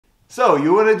So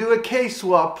you want to do a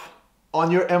K-swap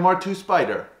on your MR2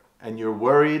 Spyder and you're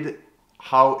worried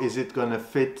how is it going to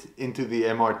fit into the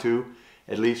MR2,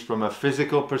 at least from a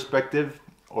physical perspective,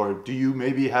 or do you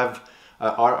maybe have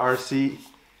a RRC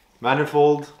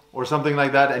manifold or something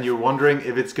like that and you're wondering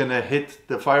if it's going to hit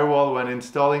the firewall when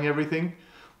installing everything?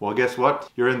 Well, guess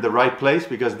what? You're in the right place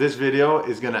because this video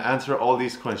is going to answer all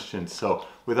these questions. So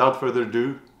without further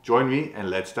ado, join me and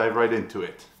let's dive right into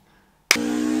it.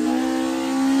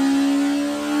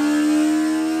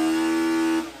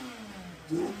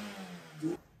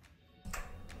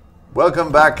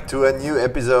 Welcome back to a new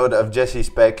episode of Jesse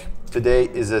Spec. Today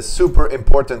is a super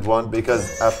important one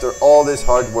because after all this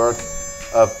hard work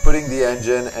of putting the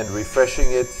engine and refreshing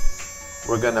it,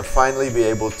 we're gonna finally be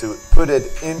able to put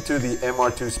it into the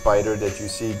MR2 Spyder that you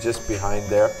see just behind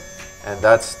there, and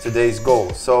that's today's goal.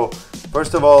 So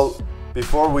first of all,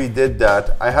 before we did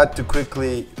that, I had to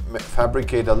quickly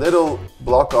fabricate a little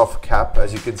block-off cap,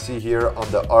 as you can see here on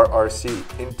the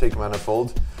RRC Intake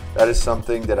manifold. That is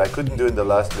something that I couldn't do in the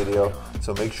last video,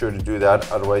 so make sure to do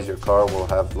that, otherwise your car will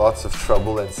have lots of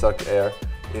trouble and suck air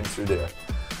in through there.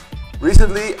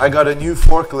 Recently I got a new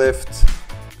forklift,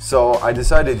 so I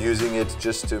decided using it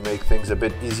just to make things a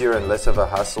bit easier and less of a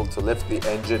hassle to lift the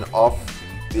engine off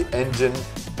the engine,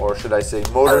 or should I say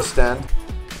motor stand.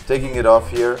 Taking it off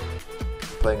here,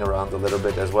 playing around a little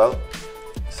bit as well.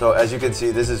 So as you can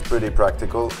see, this is pretty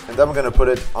practical, and I'm going to put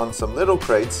it on some little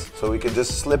crates so we can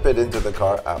just slip it into the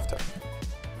car after.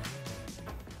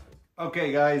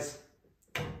 Okay guys,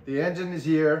 the engine is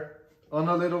here on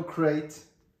a little crate,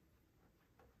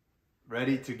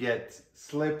 ready to get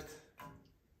slipped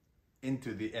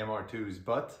into the MR2's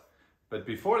butt. But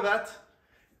before that,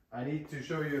 I need to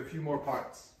show you a few more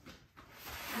parts.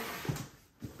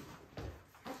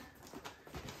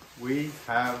 We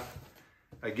have,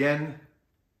 again,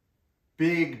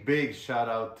 big shout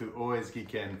out to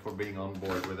OS-Giken for being on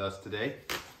board with us today.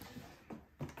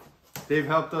 They've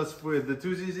helped us with the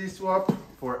 2ZZ swap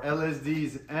for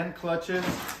LSDs and clutches,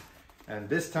 and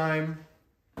this time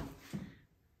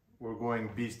we're going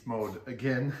beast mode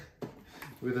again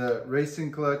with a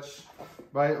racing clutch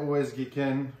by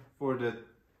OS-Giken for the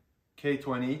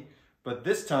K20, but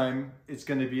this time it's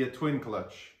going to be a twin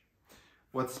clutch.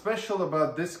 What's special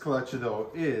about this clutch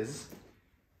though is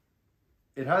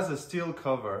it has a steel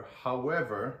cover,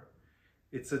 however,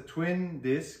 it's a twin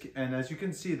disc, and as you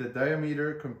can see, the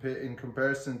diameter in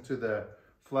comparison to the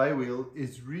flywheel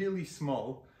is really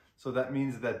small. So that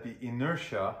means that the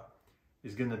inertia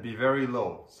is going to be very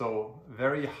low. So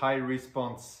very high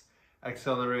response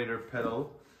accelerator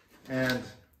pedal, and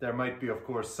there might be, of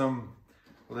course, some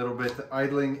little bit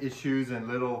idling issues and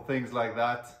little things like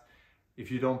that. If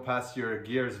you don't pass your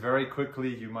gears very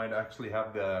quickly, you might actually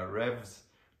have the revs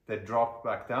that drop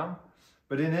back down.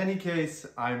 But in any case,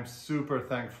 I'm super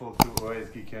thankful to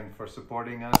OS-Giken for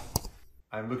supporting us.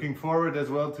 I'm looking forward as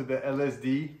well to the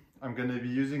LSD. I'm going to be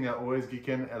using an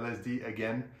OS-Giken LSD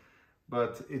again,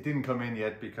 but it didn't come in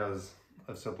yet because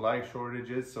of supply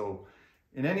shortages. So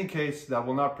in any case, that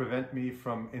will not prevent me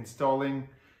from installing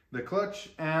the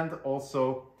clutch and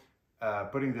also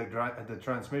putting the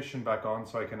transmission back on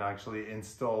so I can actually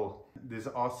install this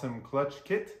awesome clutch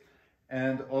kit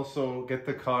and also get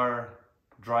the car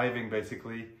driving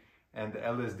basically, and the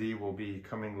LSD will be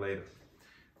coming later.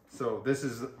 So this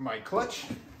is my clutch.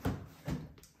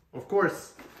 Of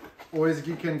course,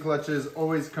 OS-Giken clutches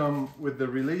always come with the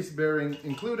release bearing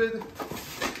included,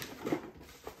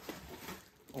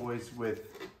 always with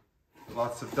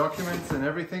lots of documents and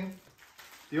everything.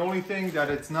 The only thing that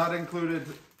it's not included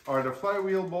are the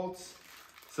flywheel bolts.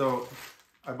 So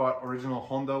I bought original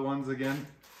Honda ones again.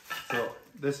 So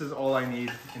this is all I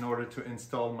need in order to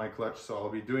install my clutch. So I'll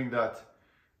be doing that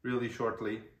really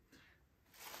shortly.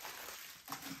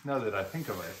 Now that I think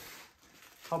of it,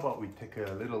 how about we take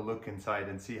a little look inside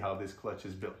and see how this clutch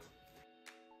is built.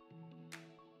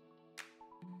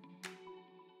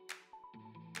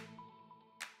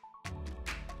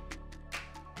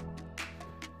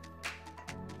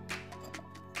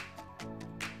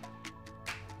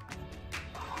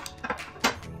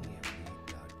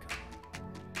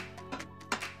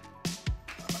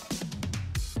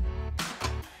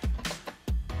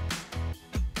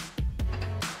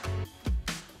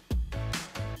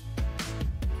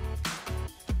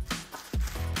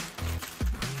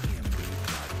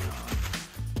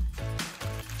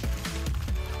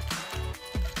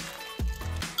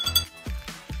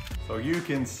 So you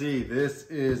can see this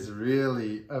is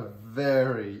really a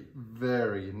very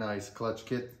nice clutch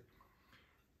kit.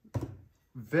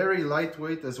 Very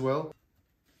lightweight as well.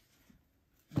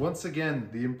 Once again,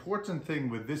 the important thing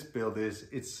with this build is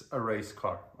it's a race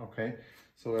car, okay?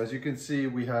 So as you can see,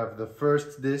 we have the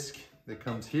first disc that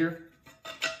comes here.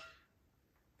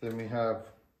 Then we have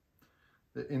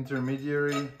the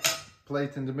intermediary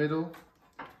plate in the middle,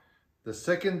 the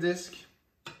second disc,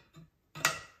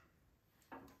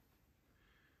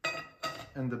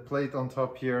 and the plate on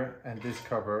top here, and this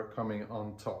cover coming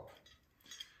on top.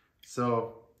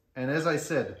 So, and as I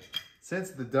said, since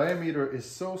the diameter is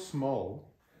so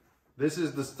small, this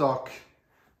is the stock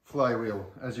flywheel,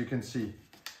 as you can see.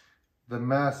 The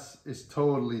mass is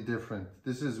totally different.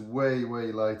 This is way,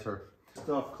 way lighter.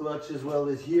 Stock clutch as well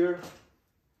is here.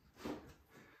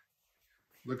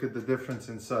 Look at the difference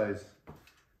in size.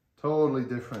 Totally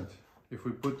different. If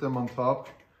we put them on top,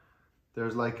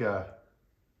 there's like at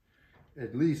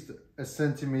least a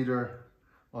centimeter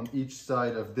on each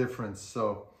side of difference.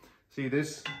 So see,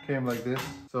 this came like this.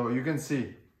 So you can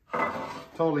see,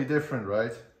 totally different,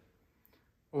 right?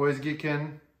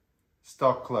 OS-Giken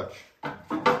stock clutch.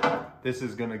 This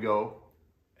is gonna go,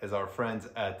 as our friends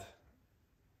at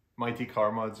Mighty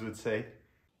Car Mods would say,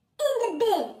 in the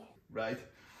bin. Right?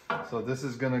 So this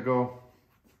is gonna go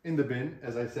in the bin,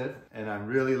 as I said, and I'm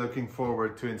really looking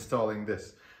forward to installing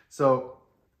this. So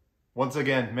once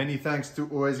again, many thanks to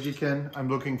OS-Giken. I'm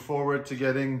looking forward to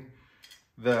getting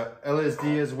the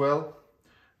LSD as well.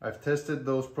 I've tested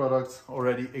those products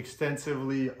already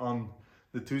extensively on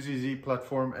the 2ZZ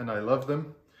platform and I love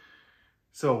them.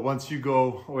 So once you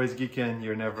go OS-Giken,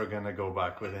 you're never gonna go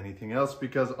back with anything else,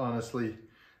 because honestly,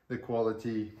 the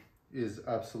quality is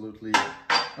absolutely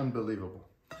unbelievable.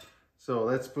 So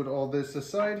let's put all this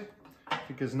aside,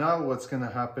 because now what's gonna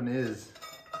happen is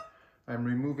I'm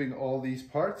removing all these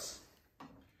parts,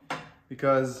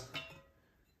 because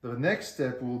the next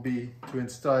step will be to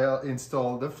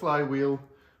install the flywheel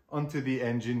onto the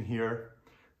engine here,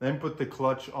 then put the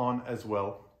clutch on as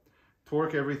well,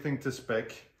 torque everything to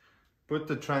spec, put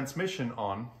the transmission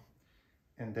on,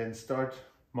 and then start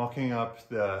mocking up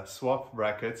the swap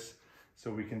brackets so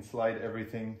we can slide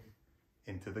everything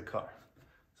into the car.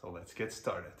 So let's get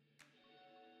started.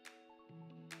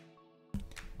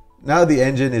 Now the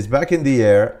engine is back in the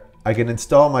air, I can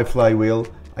install my flywheel.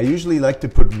 I usually like to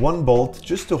put one bolt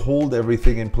just to hold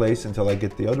everything in place until I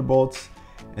get the other bolts.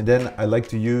 And then I like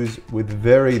to use, with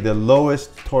the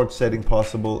lowest torque setting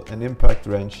possible, an impact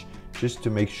wrench, just to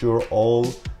make sure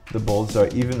all the bolts are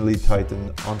evenly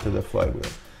tightened onto the flywheel.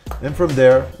 Then from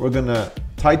there, we're gonna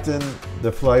tighten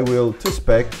the flywheel to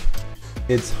spec.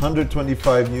 It's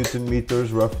 125 Newton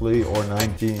meters roughly, or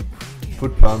 90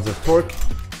 foot-pounds of torque.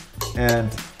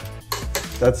 And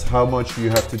that's how much you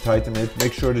have to tighten it.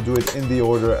 Make sure to do it in the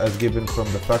order as given from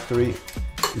the factory.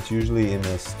 It's usually in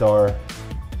a star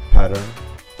pattern.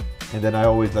 And then I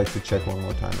always like to check one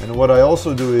more time. And what I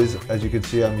also do is, as you can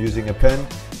see, I'm using a pen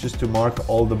just to mark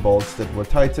all the bolts that were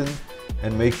tightened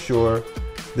and make sure.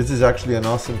 This is actually an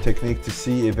awesome technique to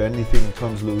see if anything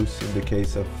comes loose in the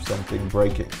case of something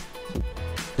breaking.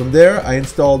 From there, I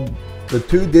installed the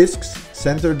two discs,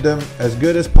 centered them as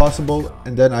good as possible,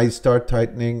 and then I start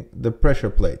tightening the pressure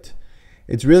plate.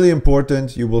 It's really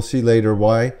important, you will see later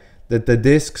why, that the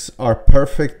discs are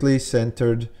perfectly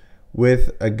centered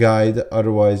with a guide,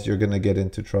 otherwise you're gonna get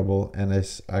into trouble, and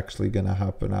it's actually gonna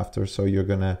happen after, so you're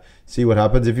gonna see what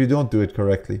happens if you don't do it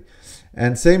correctly.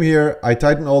 And same here, I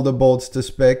tighten all the bolts to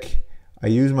spec. I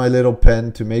use my little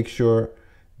pen to make sure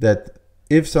that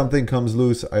if something comes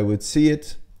loose, I would see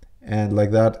it, and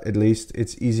like that, at least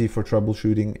it's easy for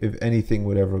troubleshooting if anything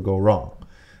would ever go wrong.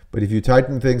 But if you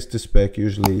tighten things to spec,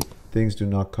 usually things do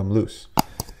not come loose.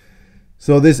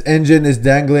 So this engine is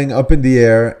dangling up in the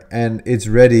air and it's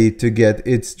ready to get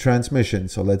its transmission.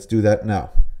 So let's do that now.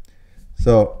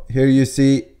 So here you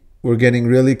see we're getting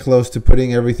really close to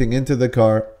putting everything into the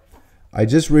car. I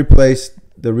just replaced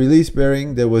the release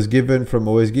bearing that was given from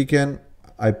OS-Giken.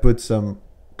 I put some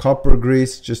copper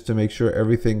grease just to make sure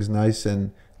everything's nice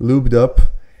and lubed up.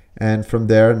 And from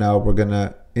there, now we're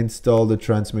gonna install the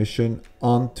transmission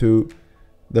onto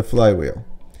the flywheel.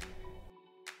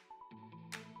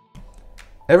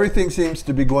 Everything seems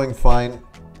to be going fine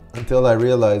until I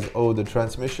realize, oh, the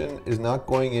transmission is not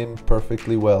going in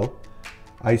perfectly well.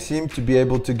 I seem to be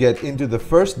able to get into the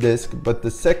first disc, but the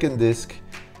second disc,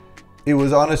 it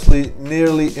was honestly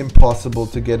nearly impossible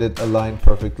to get it aligned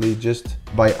perfectly just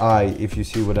by eye, if you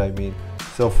see what I mean.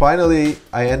 So finally,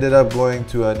 I ended up going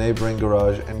to a neighboring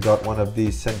garage and got one of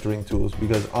these centering tools,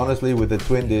 because honestly, with a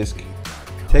twin disc,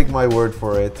 take my word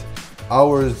for it,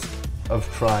 hours of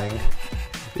trying,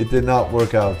 it did not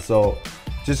work out. So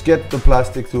just get the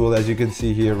plastic tool, as you can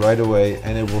see here, right away,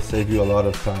 and it will save you a lot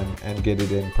of time and get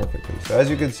it in perfectly. So as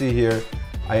you can see here,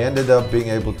 I ended up being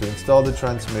able to install the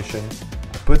transmission,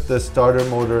 put the starter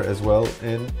motor as well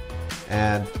in,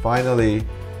 and finally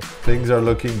things are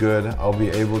looking good. I'll be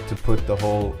able to put the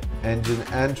whole engine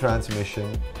and transmission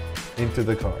into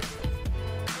the car.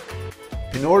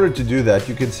 In order to do that,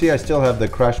 you can see I still have the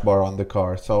crash bar on the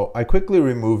car. So I quickly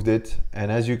removed it,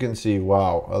 and as you can see,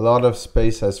 wow, a lot of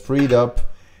space has freed up,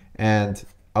 and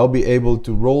I'll be able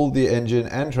to roll the engine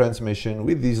and transmission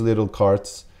with these little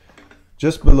carts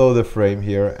just below the frame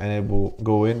here, and it will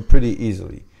go in pretty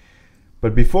easily.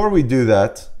 But before we do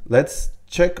that, let's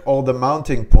check all the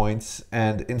mounting points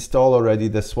and install already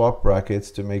the swap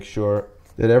brackets to make sure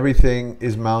that everything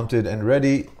is mounted and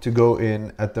ready to go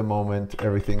in at the moment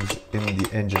everything's in the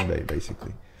engine bay,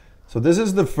 basically. So this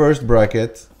is the first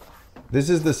bracket. This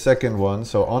is the second one,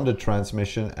 so on the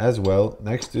transmission as well,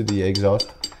 next to the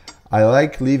exhaust. I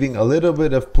like leaving a little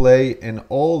bit of play in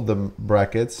all the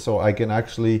brackets so I can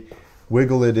actually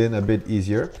wiggle it in a bit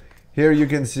easier. Here you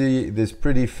can see this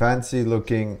pretty fancy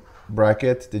looking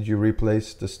bracket that you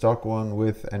replace the stock one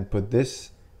with and put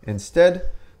this instead.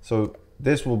 So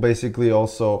this will basically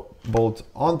also bolt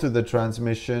onto the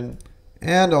transmission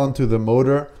and onto the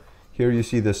motor. Here you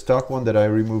see the stock one that I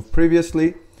removed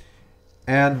previously.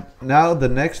 And now the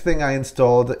next thing I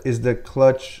installed is the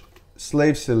clutch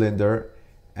slave cylinder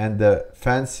and the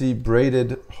fancy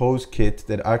braided hose kit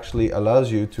that actually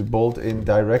allows you to bolt in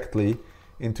directly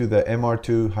into the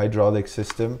MR2 hydraulic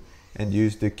system and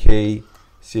use the K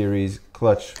series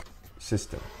clutch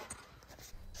system.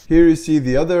 Here you see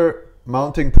the other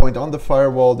mounting point on the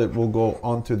firewall that will go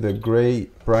onto the gray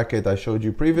bracket I showed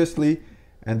you previously,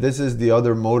 and this is the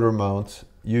other motor mount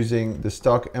using the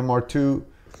stock MR2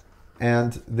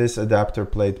 and this adapter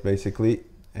plate basically.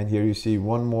 And here you see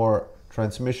one more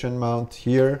transmission mount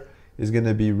here is going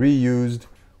to be reused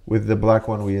with the black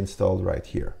one we installed right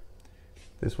here.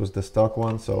 This was the stock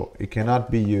one, so it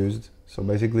cannot be used. So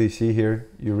basically, see here,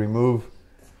 you remove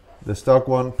the stock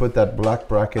one, put that black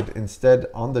bracket instead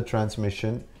on the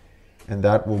transmission, and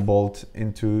that will bolt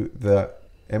into the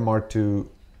MR2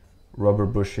 rubber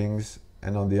bushings.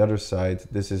 And on the other side,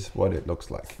 this is what it looks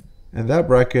like. And that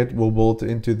bracket will bolt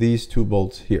into these two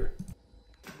bolts here.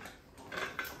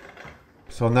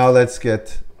 So now let's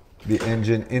get the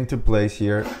engine into place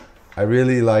here. I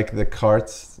really like the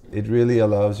carts. It really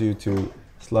allows you to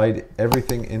slide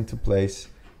everything into place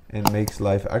and makes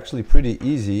life actually pretty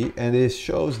easy. And it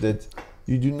shows that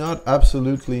you do not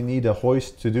absolutely need a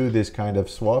hoist to do this kind of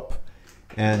swap.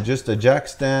 And just a jack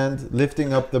stand,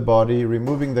 lifting up the body,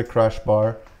 removing the crash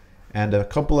bar, and a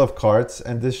couple of carts,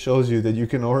 and this shows you that you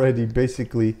can already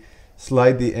basically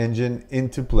slide the engine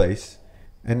into place.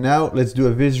 And now let's do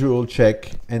a visual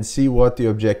check and see what the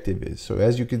objective is. So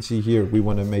as you can see here, we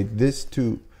want to make these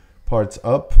two parts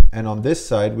up, and on this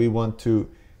side we want to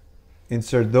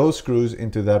insert those screws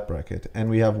into that bracket, and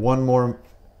we have one more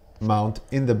mount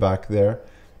in the back there.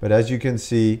 But as you can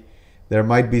see, there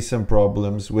might be some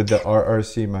problems with the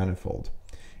RRC manifold.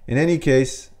 In any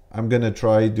case, I'm gonna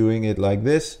try doing it like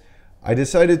this. I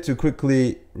decided to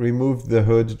quickly remove the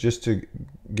hood just to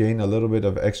gain a little bit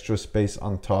of extra space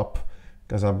on top,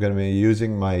 because I'm going to be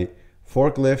using my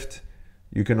forklift.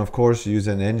 You can of course use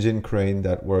an engine crane,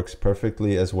 that works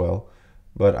perfectly as well,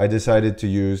 but I decided to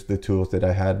use the tools that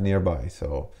I had nearby.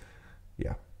 So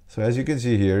yeah, so as you can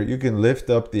see here, you can lift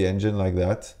up the engine like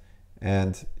that,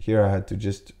 and here I had to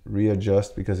just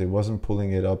readjust because it wasn't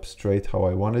pulling it up straight how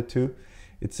I wanted to.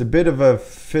 It's a bit of a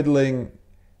fiddling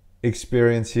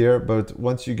experience here, but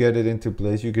once you get it into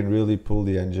place, you can really pull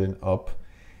the engine up.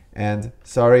 And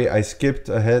sorry, I skipped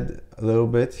ahead a little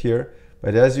bit here,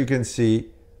 but as you can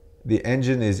see, the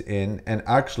engine is in, and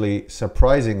actually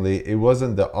surprisingly, it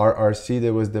wasn't the RRC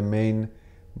that was the main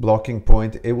blocking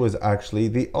point, it was actually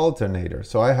the alternator.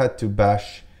 So I had to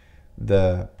bash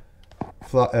the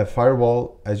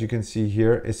firewall, as you can see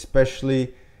here,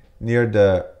 especially near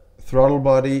the throttle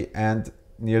body and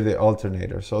near the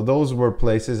alternator. So those were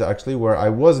places actually where I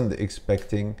wasn't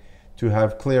expecting to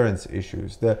have clearance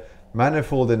issues. The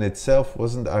manifold in itself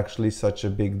wasn't actually such a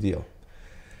big deal.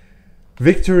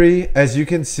 Victory, as you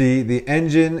can see, the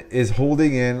engine is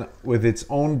holding in with its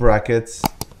own brackets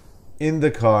in the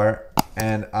car,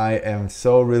 and I am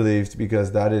so relieved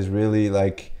because that is really,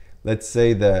 like, let's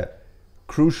say, the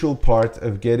crucial part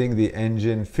of getting the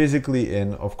engine physically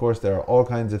in. Of course, there are all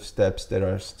kinds of steps that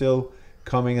are still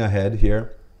coming ahead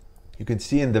here. You can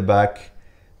see in the back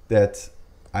that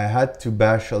I had to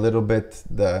bash a little bit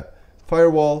the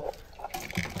firewall.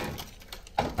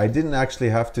 I didn't actually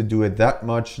have to do it that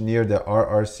much near the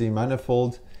RRC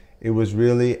manifold. It was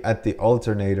really at the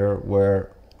alternator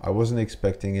where I wasn't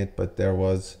expecting it, but there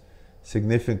was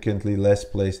significantly less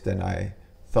place than I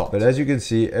thought. But as you can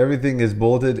see, everything is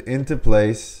bolted into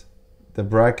place. The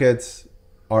brackets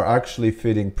are actually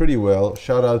fitting pretty well.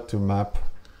 Shout out to Map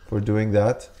for doing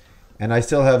that. And I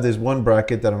still have this one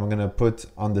bracket that I'm gonna put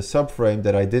on the subframe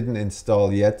that I didn't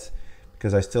install yet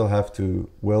because I still have to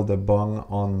weld a bung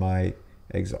on my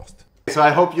exhaust. So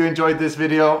I hope you enjoyed this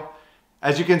video.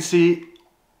 As you can see,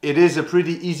 it is a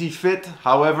pretty easy fit.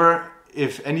 However,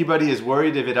 if anybody is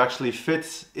worried if it actually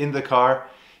fits in the car,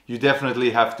 you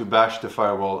definitely have to bash the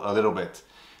firewall a little bit.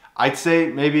 I'd say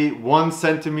maybe 1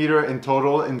 centimeter in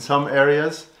total in some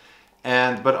areas.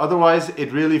 But otherwise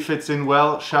it really fits in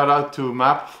well. Shout out to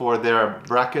MAP for their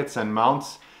brackets and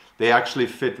mounts. They actually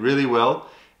fit really well.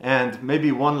 And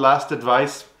maybe one last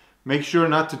advice, make sure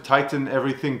not to tighten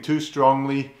everything too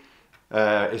strongly,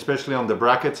 especially on the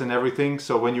brackets and everything.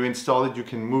 So when you install it, you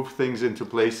can move things into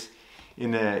place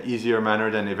in an easier manner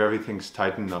than if everything's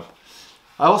tightened up.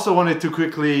 I also wanted to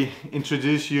quickly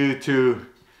introduce you to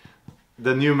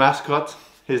the new mascot.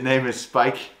 His name is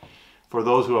Spike. For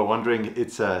those who are wondering,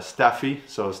 it's a Staffy,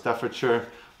 so Staffordshire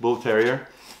Bull Terrier.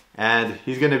 And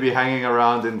he's going to be hanging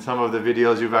around in some of the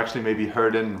videos. You've actually maybe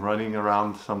heard him running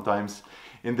around sometimes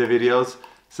in the videos.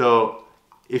 So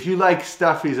if you like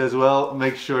Staffies as well,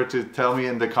 make sure to tell me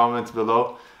in the comments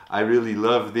below. I really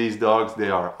love these dogs. They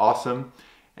are awesome.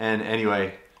 And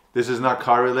anyway, this is not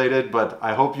car related, but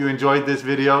I hope you enjoyed this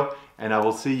video and I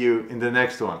will see you in the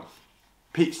next one.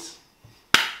 Peace.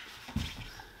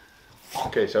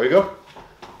 Okay, shall we go?